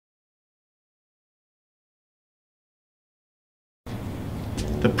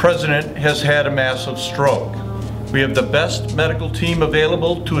The president has had a massive stroke. We have the best medical team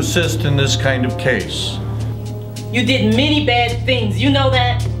available to assist in this kind of case. You did many bad things, you know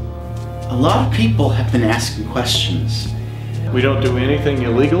that? A lot of people have been asking questions. We don't do anything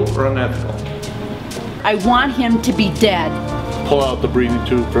illegal or unethical. I want him to be dead. Pull out the breathing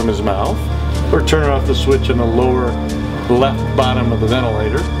tube from his mouth, or turn off the switch in the lower left bottom of the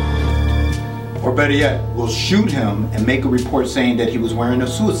ventilator. Or better yet, we'll shoot him and make a report saying that he was wearing a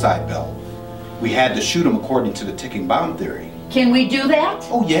suicide belt. We had to shoot him according to the ticking bomb theory. Can we do that?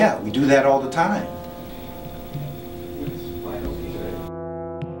 Oh yeah, we do that all the time.